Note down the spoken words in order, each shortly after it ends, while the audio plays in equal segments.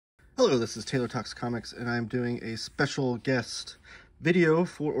Hello, this is Taylor Talks Comics, and I'm doing a special guest video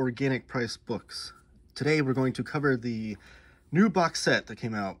for Organic Price Books. Today we're going to cover the new box set that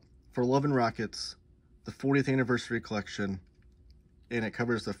came out for Love and Rockets, the 40th anniversary collection, and it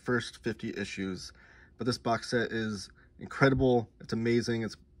covers the first 50 issues. But this box set is incredible, it's amazing,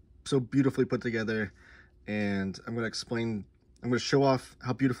 it's so beautifully put together, and I'm going to show off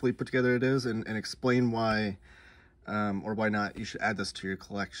how beautifully put together it is and explain why or why not you should add this to your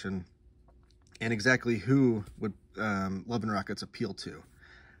collection, and exactly who would Love and Rockets appeal to.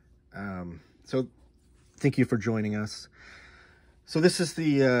 So thank you for joining us. So this is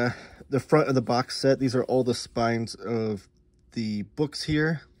the front of the box set. These are all the spines of the books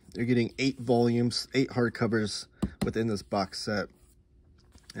here. You're getting 8 volumes, 8 hardcovers within this box set.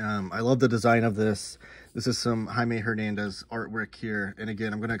 I love the design of this. This is some Jaime Hernandez artwork here, and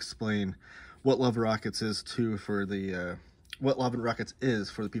again, I'm going to explain what Love and Rockets is too for the what Love and Rockets is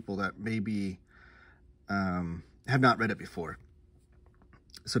for the people that maybe have not read it before.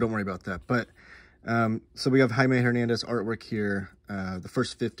 So don't worry about that. But so we have Jaime Hernandez artwork here. The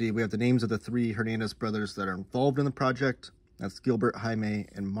first 50, we have the names of the 3 Hernandez brothers that are involved in the project. That's Gilbert, Jaime,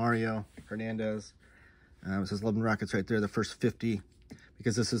 and Mario Hernandez. It says Love and Rockets right there, the first 50,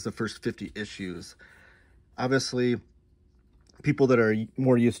 because this is the first 50 issues. Obviously, people that are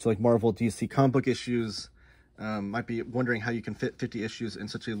more used to like Marvel, DC comic book issues might be wondering how you can fit 50 issues in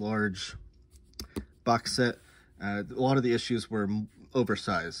such a large box set. A lot of the issues were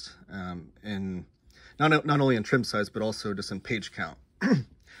oversized, in not only in trim size, but also just in page count.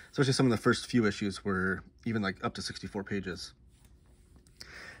 Especially some of the first few issues were even like up to 64 pages.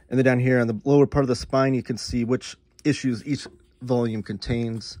 And then down here on the lower part of the spine, you can see which issues each volume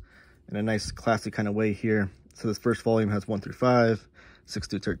contains in a nice classic kind of way here. So this first volume has 1 through 5, 6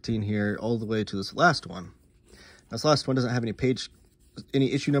 through 13 here, all the way to this last one. This last one doesn't have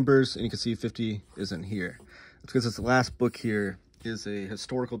any issue numbers, and you can see 50 isn't here. It's because this last book here is a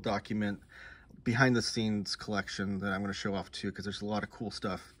historical document, behind the scenes collection that I'm going to show off too, because there's a lot of cool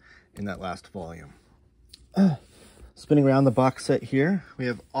stuff in that last volume. Spinning around the box set here, we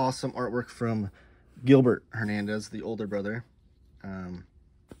have awesome artwork from Gilbert Hernandez, the older brother.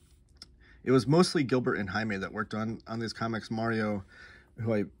 It was mostly Gilbert and Jaime that worked on these comics. Mario,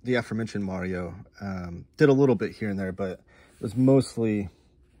 the aforementioned Mario, did a little bit here and there, but it was mostly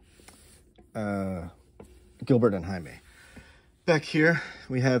Gilbert and Jaime. Back here,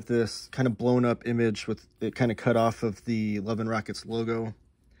 we have this kind of blown up image with it kind of cut off of the Love and Rockets logo.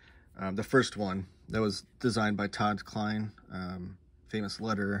 The first one that was designed by Todd Klein, famous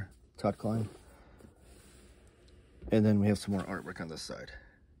letterer Todd Klein. And then we have some more artwork on this side.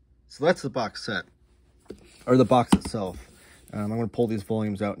 So that's the box set, or the box itself. I'm going to pull these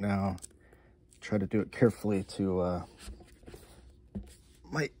volumes out now. Try to do it carefully to,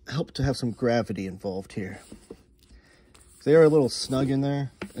 might help to have some gravity involved here. They are a little snug in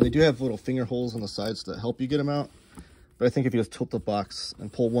there, and they do have little finger holes on the sides to help you get them out. But I think if you just tilt the box and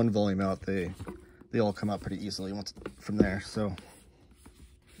pull one volume out, they all come out pretty easily once from there. So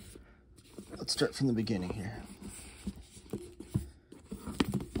let's start from the beginning here.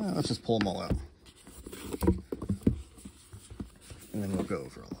 Let's just pull them all out, and then we'll go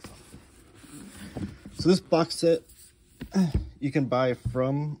over all of them. So this box set you can buy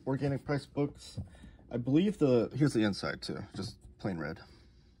from Organic Price Books. I believe here's the inside too, just plain red.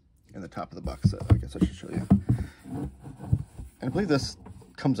 And the top of the box set, I guess I should show you. And I believe this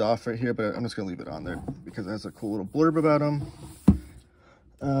comes off right here, but I'm just gonna leave it on there because it has a cool little blurb about them.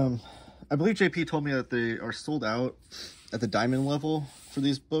 I believe JP told me that they are sold out at the diamond level for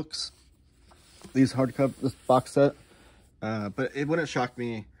these books, this box set. But it wouldn't shock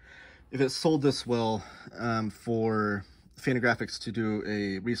me if it sold this well for Fantagraphics to do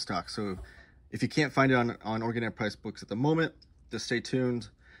a restock. So if you can't find it on Organic Price Books at the moment, just stay tuned.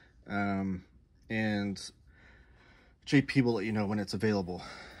 And JP will let you know when it's available.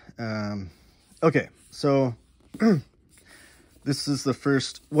 Okay, so this is the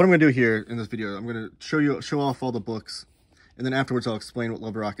first. What I'm going to do here in this video, I'm going to show off all the books, and then afterwards I'll explain what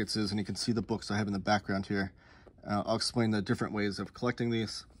Love and Rockets is, and you can see the books I have in the background here. I'll explain the different ways of collecting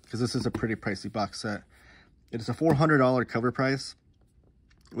these, because this is a pretty pricey box set. It is a $400 cover price,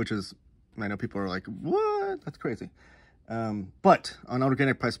 which is, I know people are like, what? That's crazy. But on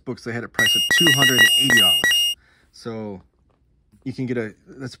Organic Price Books, they had it priced at $280. So you can get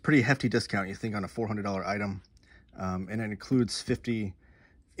that's a pretty hefty discount, you think, on a $400 item. And it includes 50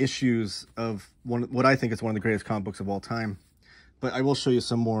 issues of what I think is one of the greatest comic books of all time. But I will show you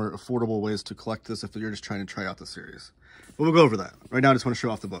some more affordable ways to collect this if you're just trying to try out the series. But we'll go over that. Right now, I just want to show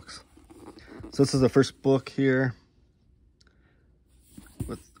off the books. So this is the first book here.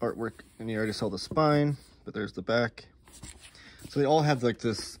 with artwork, and you already saw the spine, but there's the back. So they all have like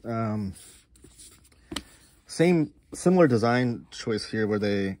this similar design choice here, where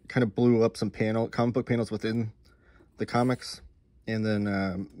they kind of blew up some comic book panels within the comics, and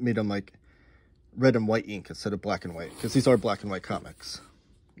then made them like red and white ink instead of black and white, because these are black and white comics,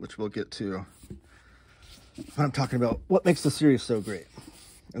 which we'll get to when I'm talking about what makes the series so great.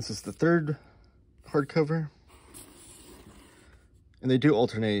 This is the third hardcover, and they do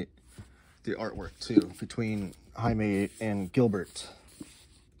alternate the artwork too between Jaime and Gilbert.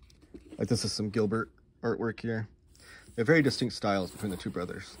 Like, this is some Gilbert artwork here. They have very distinct styles between the two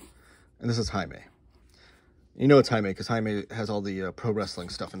brothers. And this is Jaime. You know it's Jaime because Jaime has all the pro wrestling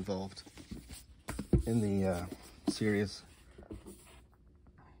stuff involved in the series.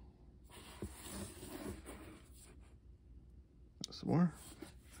 Some more.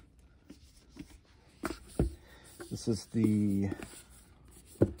 This is the,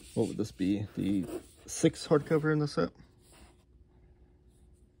 what would this be? The 6th hardcover in the set.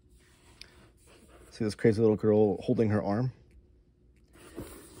 See this crazy little girl holding her arm?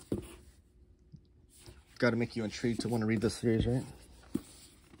 Got to make you intrigued to want to read this series, right?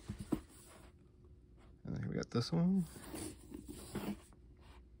 And then we got this one.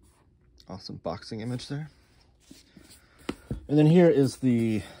 Awesome boxing image there. And then here is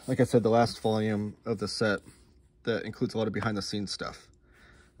the, like I said, the last volume of the set that includes a lot of behind the scenes stuff.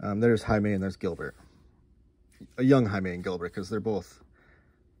 There's Jaime and there's Gilbert. A young Jaime and Gilbert, because they're both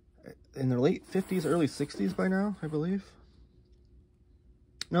in their late 50s, early 60s by now, I believe.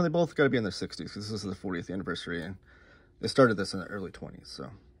 No, they both got to be in their 60s, because this is the 40th anniversary, and they started this in the early 20s,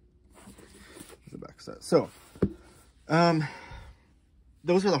 so. The back set. So,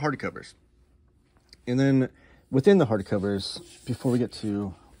 those are the hardcovers. And then, within the hardcovers, before we get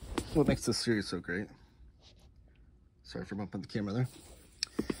to what makes this series so great. Sorry for bumping the camera there.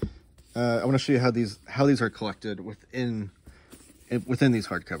 I want to show you how these are collected within these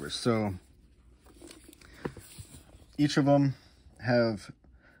hardcovers. So each of them have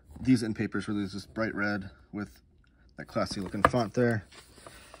these end papers where there's this bright red with that classy looking font there.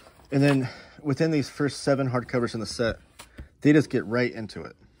 And then within these first 7 hardcovers in the set, they just get right into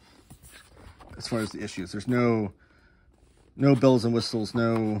it. As far as the issues, there's no bells and whistles,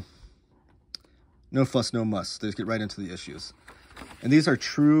 no fuss, no muss. They just get right into the issues. And these are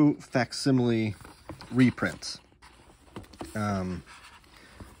true facsimile reprints. Let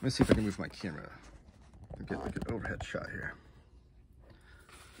me see if I can move my camera and get like an overhead shot here.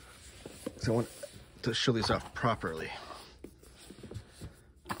 So I want to show these off properly.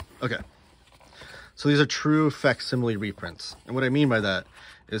 Okay. So these are true facsimile reprints. And what I mean by that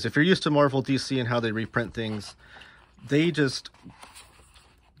is, if you're used to Marvel, DC, and how they reprint things, they just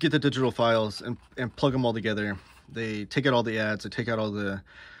get the digital files and plug them all together. They take out all the ads, they take out all the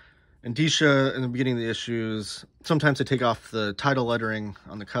indicia in the beginning of the issues. Sometimes they take off the title lettering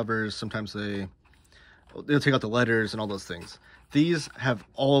on the covers. Sometimes they'll take out the letters and all those things. These have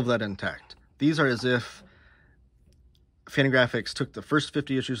all of that intact. These are as if Fantagraphics took the first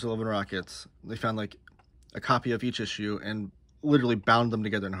 50 issues of Love and Rockets. They found like a copy of each issue and literally bound them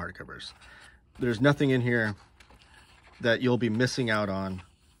together in hardcovers. There's nothing in here that you'll be missing out on.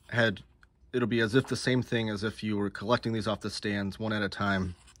 It'll be as if the same thing as if you were collecting these off the stands one at a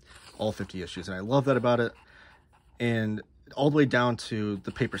time, all 50 issues. And I love that about it. And all the way down to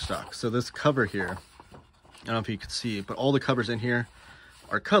the paper stock. So this cover here, I don't know if you can see, but all the covers in here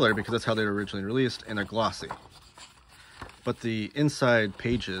are colored because that's how they were originally released, and they're glossy. But the inside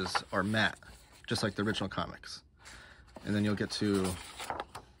pages are matte, just like the original comics. And then you'll get to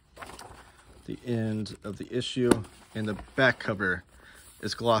the end of the issue, and the back cover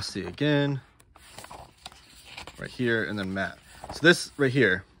is glossy again, right here, and then matte. So this right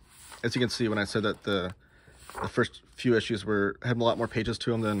here, as you can see when I said that the first few issues had a lot more pages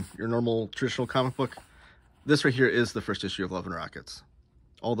to them than your normal traditional comic book, this right here is the first issue of Love and Rockets.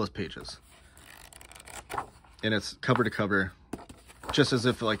 All those pages. And it's cover to cover, just as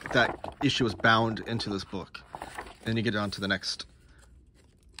if like that issue was bound into this book. And then you get on to the next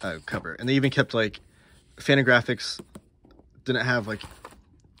cover. And they even kept like, Fantagraphics didn't have like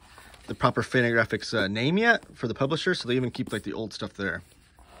the proper Fantagraphics name yet for the publisher, so they even keep like the old stuff there.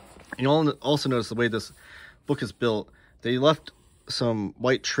 And you'll also notice the way this book is built, they left some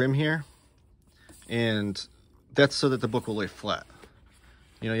white trim here, and that's so that the book will lay flat.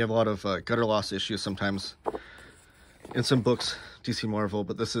 You know, you have a lot of gutter loss issues sometimes in some books, DC Marvel,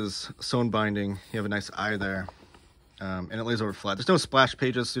 but this is sewn binding. You have a nice eye there, and it lays over flat. There's no splash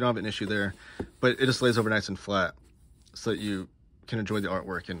pages, so you don't have an issue there, but it just lays over nice and flat so that you can enjoy the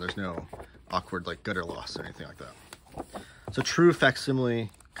artwork and there's no awkward like gutter loss or anything like that. So true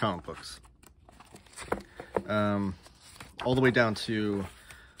facsimile comic books. All the way down to,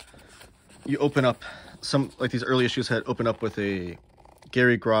 you open up, some, like these early issues had opened up with a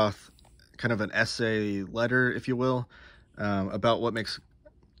Gary Groth, kind of an essay letter, if you will, about what makes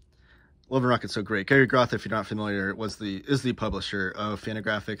Love and Rockets so great. Gary Groth, if you're not familiar, is the publisher of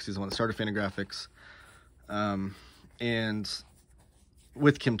Fantagraphics. He's the one that started Fantagraphics. And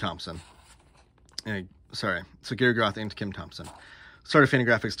with Kim Thompson. So Gary Groth and Kim Thompson started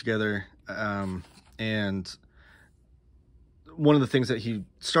Fantagraphics together. And one of the things that he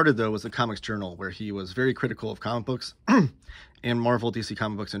started, though, was the Comics Journal, where he was very critical of comic books and Marvel, DC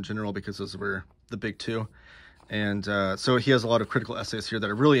comic books in general, because those were the big two. And so he has a lot of critical essays here that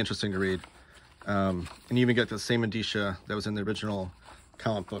are really interesting to read. And you even get the same indicia that was in the original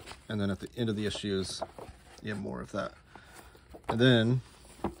comic book. And then at the end of the issues, you have more of that. And then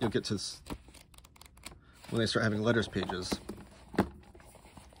you'll get to this, when they start having letters pages.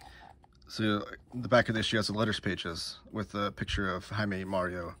 So the back of the issue has the letters pages with a picture of Jaime,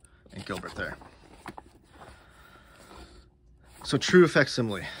 Mario, and Gilbert there. So true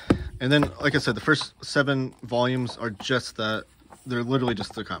facsimile. And then, like I said, the first 7 volumes are just that. They're literally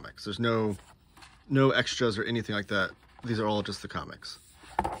just the comics. There's no extras or anything like that. These are all just the comics.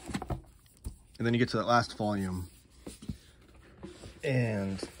 And then you get to that last volume.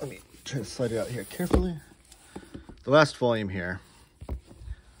 And let me try to slide it out here carefully. The last volume here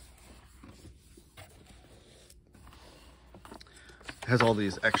has all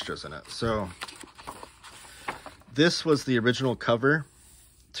these extras in it. So this was the original cover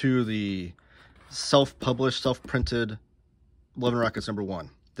to the self-published, self-printed Love and Rockets #1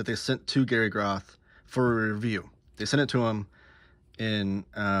 that they sent to Gary Groth for a review. They sent it to him in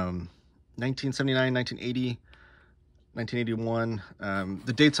 1979, 1980, 1981.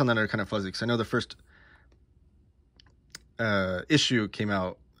 The dates on that are kind of fuzzy because I know the first issue came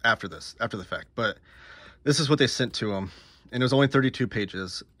out after the fact, but this is what they sent to him. And it was only 32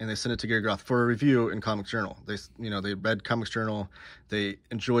 pages, and they sent it to Gary Groth for a review in Comics Journal. They read Comics Journal. They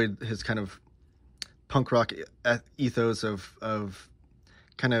enjoyed his kind of punk rock ethos of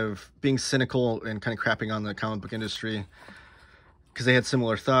kind of being cynical and kind of crapping on the comic book industry, because they had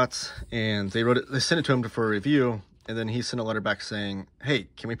similar thoughts. And they sent it to him for a review, and then he sent a letter back saying, "Hey,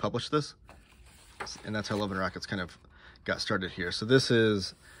 can we publish this?" And that's how Love and Rockets kind of got started here. So this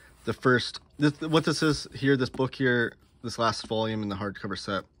is the first. What this is here, this book here. This last volume in the hardcover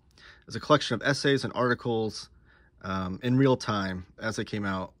set is a collection of essays and articles in real time as they came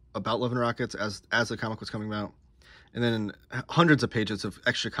out about Love and Rockets as the comic was coming out. And then hundreds of pages of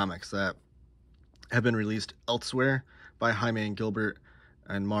extra comics that have been released elsewhere by Jaime and Gilbert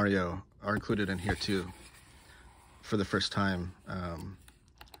and Mario are included in here too for the first time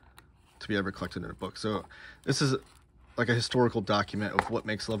to be ever collected in a book. So this is like a historical document of what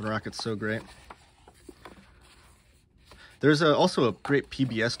makes Love and Rockets so great. There's also a great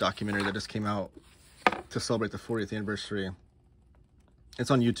PBS documentary that just came out to celebrate the 40th anniversary.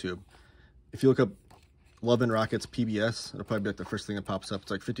 It's on YouTube. If you look up Love and Rockets PBS, it'll probably be like the first thing that pops up. It's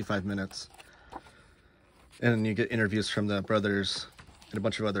like 55 minutes. And you get interviews from the brothers and a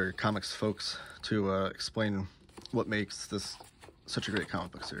bunch of other comics folks to explain what makes this such a great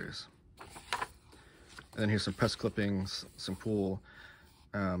comic book series. And then here's some press clippings, some cool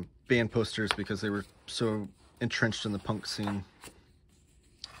band posters because they were so entrenched in the punk scene.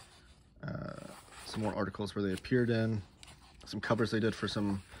 Some more articles where they appeared in, some covers they did for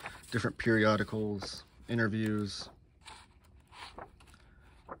some different periodicals, interviews,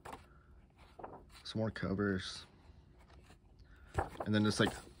 some more covers, and then just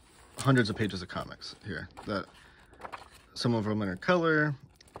like hundreds of pages of comics here that some of them are in color,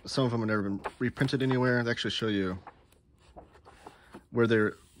 some of them have never been reprinted anywhere. They actually show you where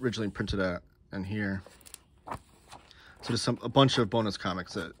they're originally printed at and here. So just a bunch of bonus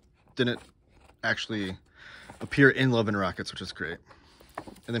comics that didn't actually appear in Love and Rockets, which is great.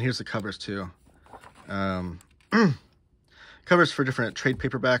 And then here's the covers too. Covers for different trade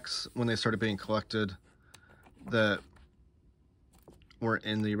paperbacks when they started being collected that weren't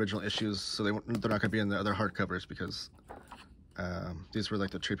in the original issues, so they're not going to be in the other hardcovers because these were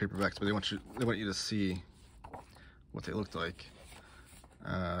like the trade paperbacks, but they want you to see what they looked like.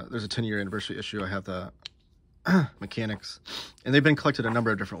 There's a 10-year anniversary issue. I have the mechanics, and they've been collected a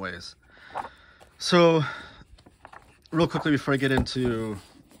number of different ways. So real quickly before I get into,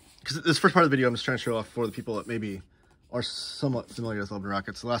 because this first part of the video I'm just trying to show off for the people that maybe are somewhat familiar with Love and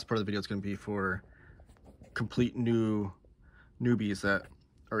Rockets. The last part of the video is going to be for complete newbies that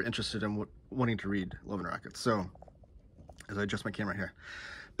are interested in wanting to read Love and Rockets. So as I adjust my camera here,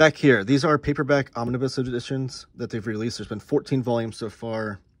 Back here, these are paperback omnibus editions that they've released. There's been 14 volumes so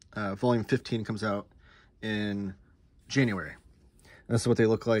far. Volume 15 comes out in January. And this is what they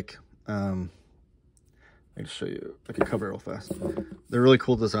look like. Let me just show you like a cover real fast. They're really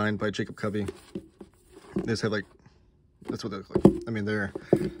cool design by Jacob Covey. They just have like, that's what they look like. I mean, they're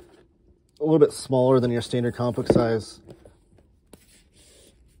a little bit smaller than your standard comic book size.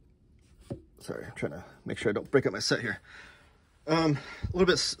 Sorry, I'm trying to make sure I don't break up my set here. A little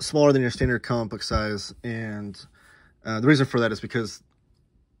bit smaller than your standard comic book size, and the reason for that is because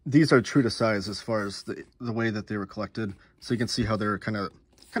these are true to size as far as the way that they were collected. So you can see how they're kind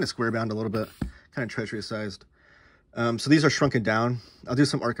of square bound a little bit, kind of treasury sized. So these are shrunken down. I'll do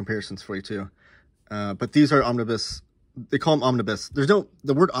some art comparisons for you too. But these are omnibus. They call them omnibus. The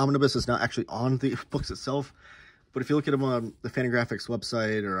word omnibus is not actually on the books itself, but if you look at them on the Fantagraphics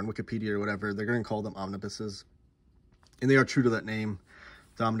website or on Wikipedia or whatever, they're going to call them omnibuses. And they are true to that name.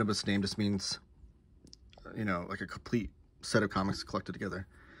 The omnibus name just means, you know, like a complete set of comics collected together.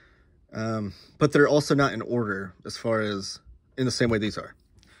 But they're also not in order as far as in the same way these are.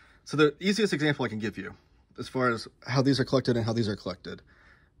 So the easiest example I can give you as far as how these are collected and how these are collected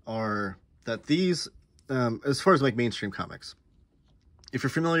are that these, as far as like mainstream comics, if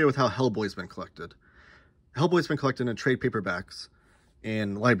you're familiar with how Hellboy's been collected in trade paperbacks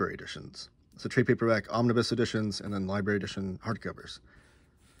and library editions. So trade paperback omnibus editions and then library edition hardcovers.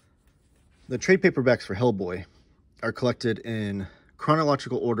 The trade paperbacks for Hellboy are collected in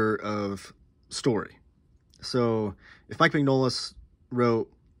chronological order of story. So if Mike Mignola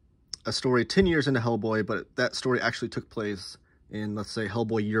wrote a story 10 years into Hellboy, but that story actually took place in, let's say,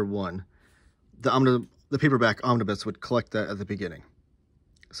 Hellboy year 1, the paperback omnibus would collect that at the beginning.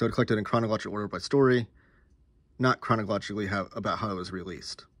 So it collected in chronological order by story, not chronologically about how it was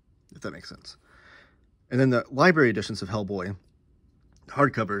released, if that makes sense. And then the library editions of Hellboy,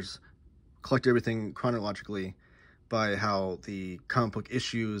 hardcovers, collect everything chronologically by how the comic book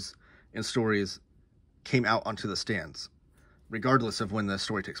issues and stories came out onto the stands, regardless of when the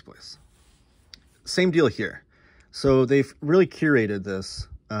story takes place. Same deal here. So they've really curated this,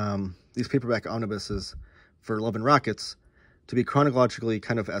 these paperback omnibuses for Love and Rockets to be chronologically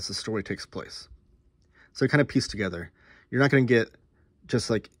kind of as the story takes place. So kind of pieced together. You're not going to get just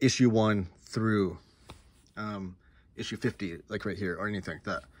like issue 1 through issue 50, like right here, or anything like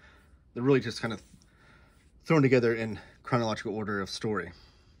that. They're really just kind of thrown together in chronological order of story.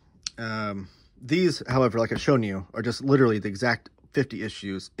 These, however, like I've shown you, are just literally the exact 50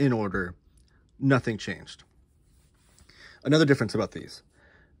 issues in order. Nothing changed. Another difference about these,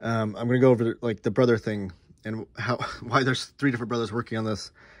 I'm going to go over like the brother thing and why there's 3 different brothers working on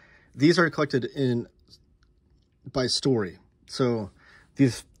this. These are collected by story. So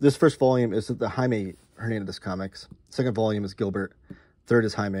this first volume is the Jaime Hernandez comics. Second volume is Gilbert. Third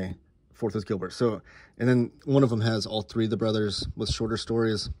is Jaime. Fourth is Gilbert. So, and then one of them has all 3 of the brothers with shorter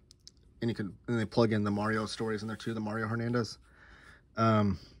stories, and they plug in the Mario stories in there too, the Mario Hernandez.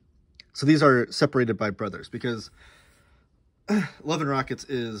 So these are separated by brothers because Love and Rockets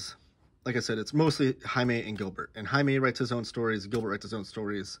is, like I said, it's mostly Jaime and Gilbert, and Jaime writes his own stories, Gilbert writes his own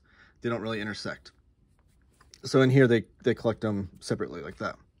stories. They don't really intersect. So in here they collect them separately like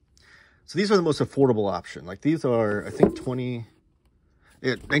that. So these are the most affordable option. Like these are, I think,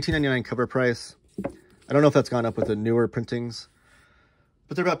 $19.99 cover price. I don't know if that's gone up with the newer printings,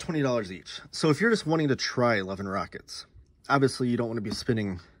 but they're about $20 each. So if you're just wanting to try Love and Rockets, obviously you don't want to be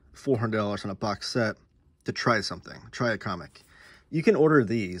spending $400 on a box set to try something, try a comic. You can order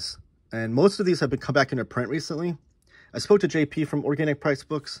these, and most of these have come back into print recently. I spoke to JP from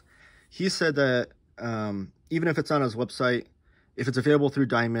Organicpricedbooks. He said that even if it's on his website, if it's available through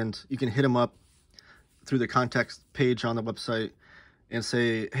Diamond, you can hit him up through the contact page on the website and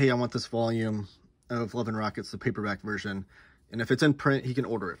say, hey, I want this volume of Love and Rockets, the paperback version. And if it's in print, he can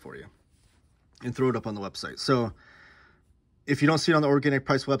order it for you and throw it up on the website. So if you don't see it on the Organic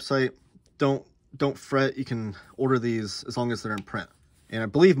Price website, don't fret. You can order these as long as they're in print. And I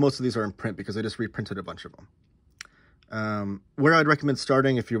believe most of these are in print because I just reprinted a bunch of them. Where I'd recommend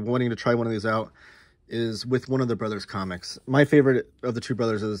starting if you're wanting to try one of these out is with one of the brothers' comics. My favorite of the 2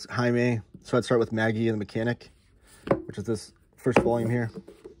 brothers is Jaime. So I'd start with Maggie and the Mechanic, which is this first volume here.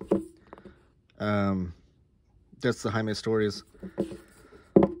 That's the Jaime stories.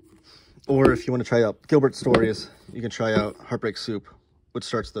 Or if you want to try out Gilbert stories, you can try out Heartbreak Soup, which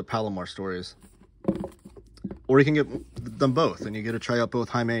starts the Palomar stories. Or you can get them both, and you get to try out both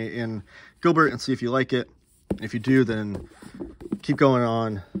Jaime and Gilbert and see if you like it. If you do, then keep going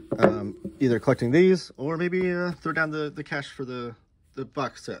on, either collecting these or maybe throw down the cash for the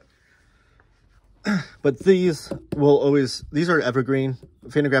box set. But these will always, these are evergreen.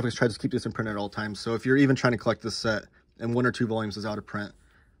 Fantagraphics tries to keep this in print at all times. So if you're even trying to collect this set and 1 or 2 volumes is out of print,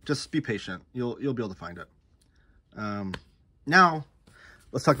 just be patient. You'll be able to find it. Now,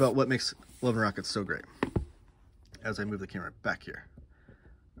 let's talk about what makes Love and Rockets so great. As I move the camera back here.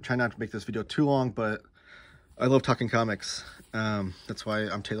 I'm trying not to make this video too long, but I love talking comics. That's why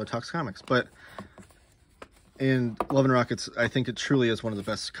I'm Taylor Talks Comics. But in Love and Rockets, I think it truly is one of the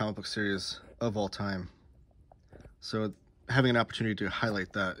best comic book series of all time. So having an opportunity to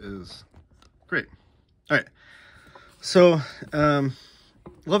highlight that is great. All right. So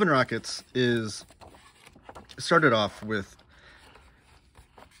Love and Rockets started off with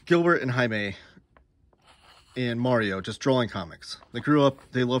Gilbert and Jaime and Mario just drawing comics. They grew up,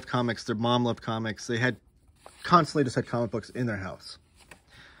 they loved comics, their mom loved comics. They had constantly just had comic books in their house.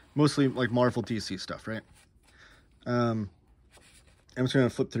 Mostly like Marvel, DC stuff, right? I'm just going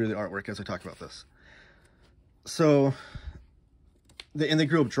to flip through the artwork as I talk about this. So, they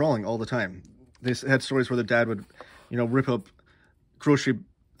grew up drawing all the time. They had stories where their dad would, you know, rip up grocery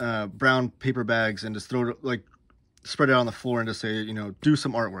brown paper bags and just throw it, like, spread it out on the floor and just say, you know, do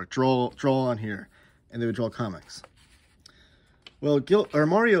some artwork, draw on here. And they would draw comics. Well,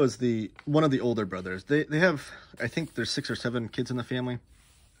 Mario is one of the older brothers. They have, I think there's 6 or 7 kids in the family,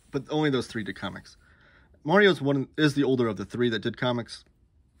 but only those 3 did comics. Mario is the older of the 3 that did comics,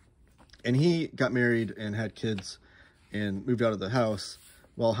 and he got married and had kids and moved out of the house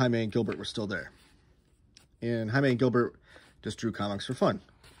while Jaime and Gilbert were still there. And Jaime and Gilbert just drew comics for fun.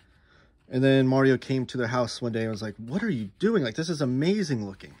 And then Mario came to their house one day and was like, "What are you doing? Like, this is amazing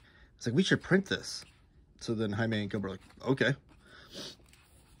looking." It's like, "We should print this." So then Jaime and Gilbert were like, "Okay."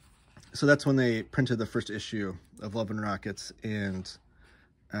 So that's when they printed the first issue of Love and Rockets and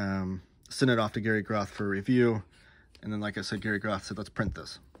sent it off to Gary Groth for review. And then, like I said, Gary Groth said, "Let's print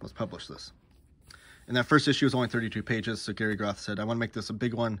this. Let's publish this." And that first issue was only 32 pages. So Gary Groth said, "I want to make this a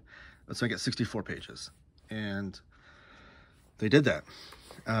big one. Let's make it 64 pages. And they did that.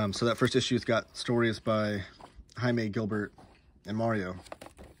 So that first issue's got stories by Jaime, Gilbert, and Mario.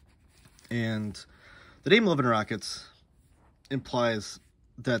 And the name Love and Rockets implies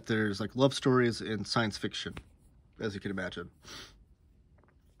that there's like love stories and science fiction, as you can imagine.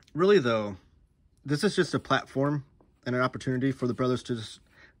 Really, though, this is just a platform and an opportunity for the brothers to just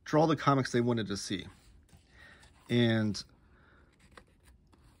draw the comics they wanted to see. And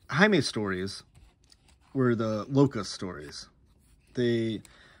Jaime's stories were the Locust stories. Their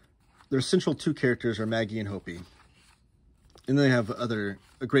central 2 characters are Maggie and Hopi. And then they have a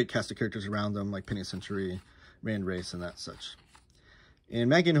great cast of characters around them, like Penny Century, Rand Race, and that such. And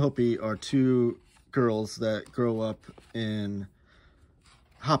Maggie and Hopi are 2 girls that grow up in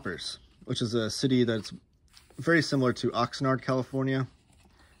Hoppers, which is a city that's very similar to Oxnard, California.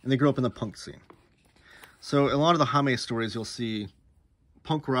 And they grew up in the punk scene. So in a lot of the Jaime stories, you'll see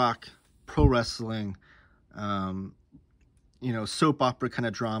punk rock, pro wrestling, you know, soap opera kind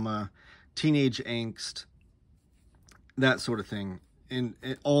of drama, teenage angst, that sort of thing, and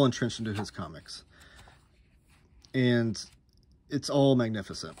all entrenched into his comics. And it's all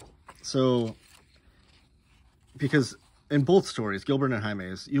magnificent. So, because in both stories, Gilbert and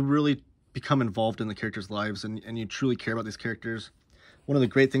Jaime's, you really become involved in the characters' lives and you truly care about these characters. One of the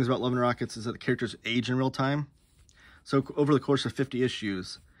great things about Love and Rockets is that the characters age in real time. So over the course of 50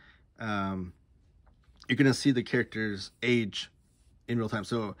 issues, you're going to see the characters age in real time.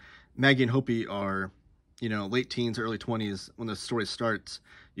 So Maggie and Hopi are, you know, late teens, early 20s when the story starts.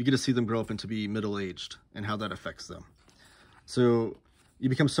 You get to see them grow up and to be middle-aged and how that affects them. So you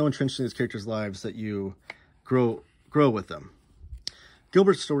become so entrenched in these characters' lives that you grow with them.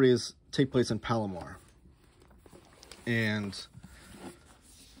 Gilbert's stories take place in Palomar. And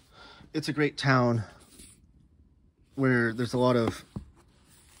it's a great town where there's a lot of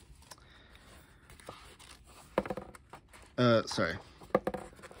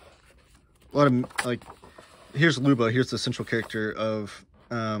like, here's Luba. Here's the central character of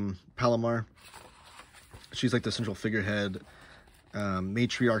Palomar. She's like the central figurehead,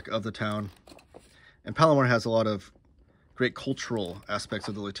 matriarch of the town. And Palomar has a lot of great cultural aspects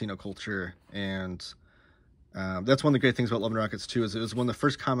of the Latino culture. And that's one of the great things about Love and Rockets, too, is it was one of the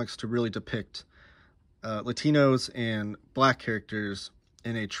first comics to really depict Latinos and Black characters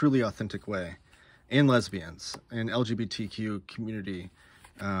in a truly authentic way, and lesbians and LGBTQ community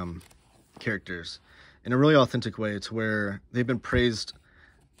characters in a really authentic way, to where they've been praised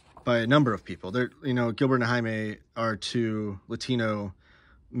by a number of people. They're, you know, Gilbert and Jaime are 2 Latino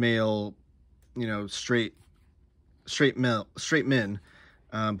male, you know, straight men,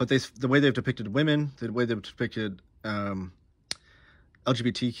 but the way they've depicted women, the way they've depicted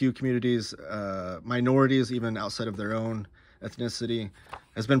LGBTQ communities, minorities, even outside of their own ethnicity,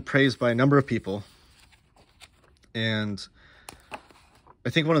 has been praised by a number of people. And I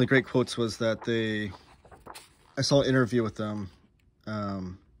think one of the great quotes was that I saw an interview with them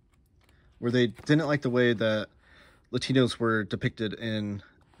where they didn't like the way that Latinos were depicted in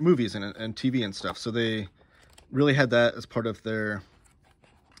movies and TV and stuff. So they really had that as part of their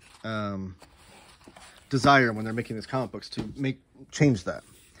desire when they're making these comic books to change that.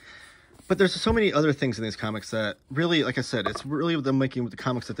 But there's so many other things in these comics that really, like I said, it's really them making the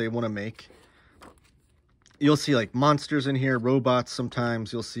comics that they want to make. You'll see like monsters in here, robots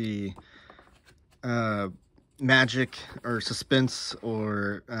sometimes. You'll see magic or suspense,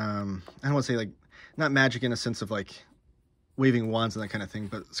 or I don't want to say like, not magic in a sense of like waving wands and that kind of thing,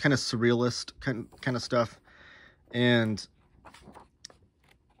 but it's kind of surrealist kind of stuff. And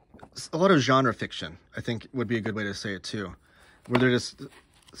a lot of genre fiction, I think, would be a good way to say it too, where they're just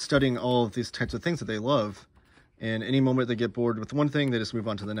studying all of these types of things that they love, and any moment they get bored with one thing, they just move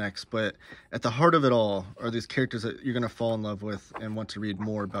on to the next. But at the heart of it all are these characters that you're going to fall in love with and want to read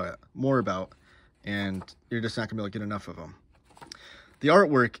more about, and you're just not going to be able to get enough of them. The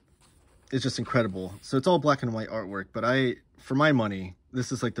artwork is just incredible. So it's all black and white artwork, but for my money,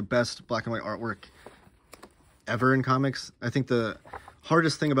 this is like the best black and white artwork ever in comics. I think the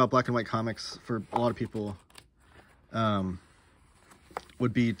hardest thing about black and white comics for a lot of people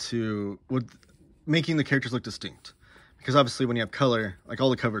would be making the characters look distinct. Because obviously when you have color, like all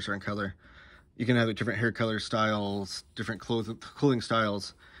the covers are in color, you can have like different hair color styles, different clothing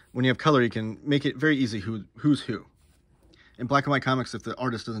styles. When you have color, you can make it very easy who's who. In black and white comics, if the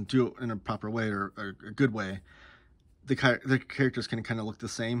artist doesn't do it in a proper way or a good way, the characters can kind of look the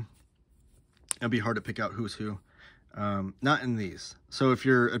same. It'll be hard to pick out who's who. Not in these. So if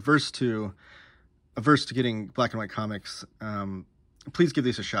you're averse to getting black and white comics, please give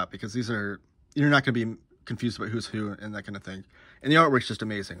these a shot, because you're not going to be confused about who's who and that kind of thing. And the artwork's just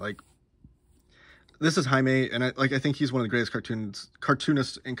amazing. Like, this is Jaime, and I think he's one of the greatest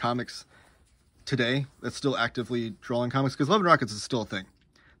cartoonists in comics today that's still actively drawing comics, because Love and Rockets is still a thing.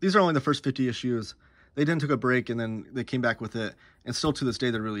 These are only the first 50 issues. They then took a break, and then they came back with it, and still to this day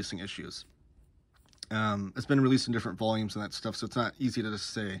they're releasing issues. It's been released in different volumes and that stuff, so it's not easy to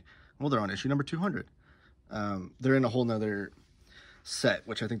just say, well, they're on issue number 200. They're in a whole nother set,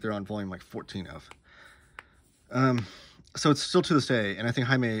 which I think they're on volume like 14 of. So it's still to this day, and I think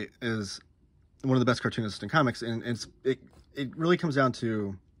Jaime is one of the best cartoonists in comics, and it really comes down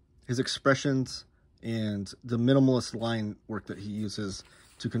to his expressions and the minimalist line work that he uses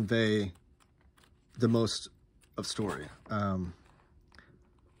to convey the most of story.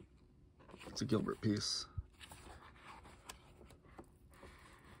 It's a Gilbert piece.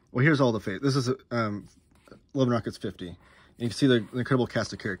 Well, here's all the face. This is Love and Rockets 50. And you can see the incredible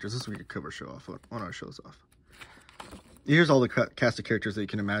cast of characters. This is where your cover show off. One of our shows off. Here's all the cast of characters that you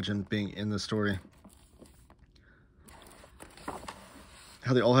can imagine being in the story.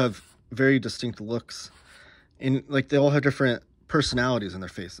 How they all have very distinct looks. And like they all have different personalities in their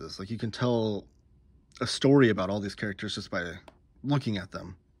faces. Like you can tell a story about all these characters just by looking at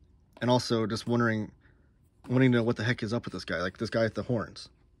them. And also just wanting to know what the heck is up with this guy. Like this guy with the horns,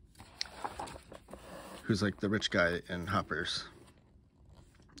 who's like the rich guy in Hoppers.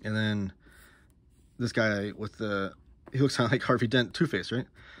 And then this guy with he looks kind of like Harvey Dent, Two-Face, right?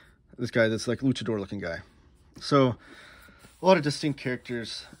 This guy that's like luchador looking guy. So a lot of distinct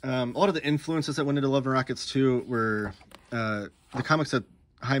characters. A lot of the influences that went into Love and Rockets too were the comics that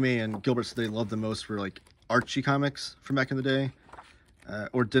Jaime and Gilbert said they loved the most were like Archie comics from back in the day.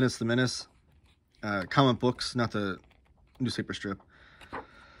 Or Dennis the Menace, comic books, not the newspaper strip.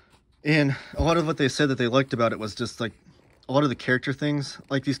 And a lot of what they said that they liked about it was just like a lot of the character things.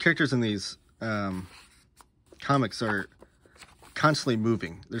 Like these characters in these comics are constantly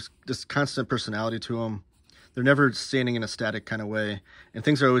moving. There's just constant personality to them. They're never standing in a static kind of way. And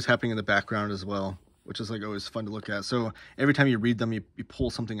things are always happening in the background as well, which is like always fun to look at. So every time you read them, you pull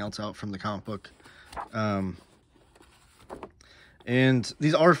something else out from the comic book. And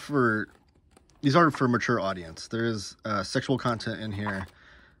these are for mature audience. There is sexual content in here,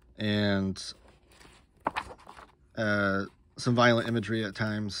 and some violent imagery at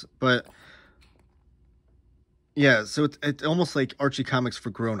times. But yeah, so it's almost like Archie comics for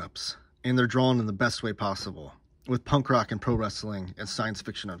grown-ups, and they're drawn in the best way possible, with punk rock and pro wrestling and science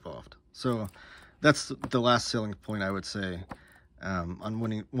fiction involved. So that's the last selling point, I would say, on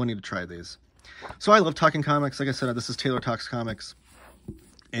wanting to try these. So I love talking comics. Like I said, this is Taylor Talks Comics.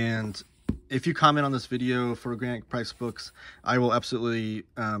 And if you comment on this video for Organic Price Books, I will absolutely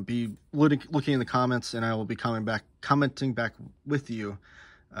be looking in the comments, and I will be commenting back with you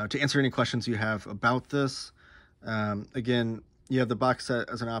to answer any questions you have about this. Again, you have the box set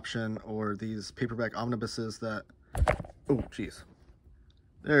as an option, or these paperback omnibuses that, oh geez,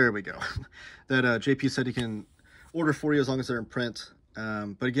 there we go, that JP said he can order for you as long as they're in print.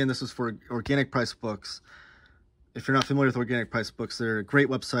 But again, this is for Organic Price Books. If you're not familiar with Organic Price Books, they're a great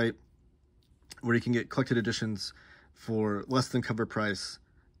website where you can get collected editions for less than cover price,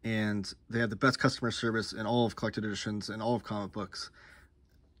 and they have the best customer service in all of collected editions and all of comic books.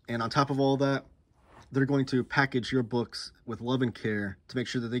 And on top of all that, they're going to package your books with love and care to make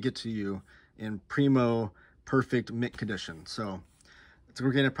sure that they get to you in primo, perfect mint condition. So it's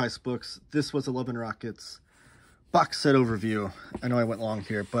Organic Price Books. This was 11 Rockets box set overview. I know I went long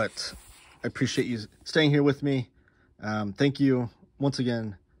here, but I appreciate you staying here with me. Thank you once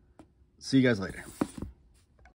again. See you guys later.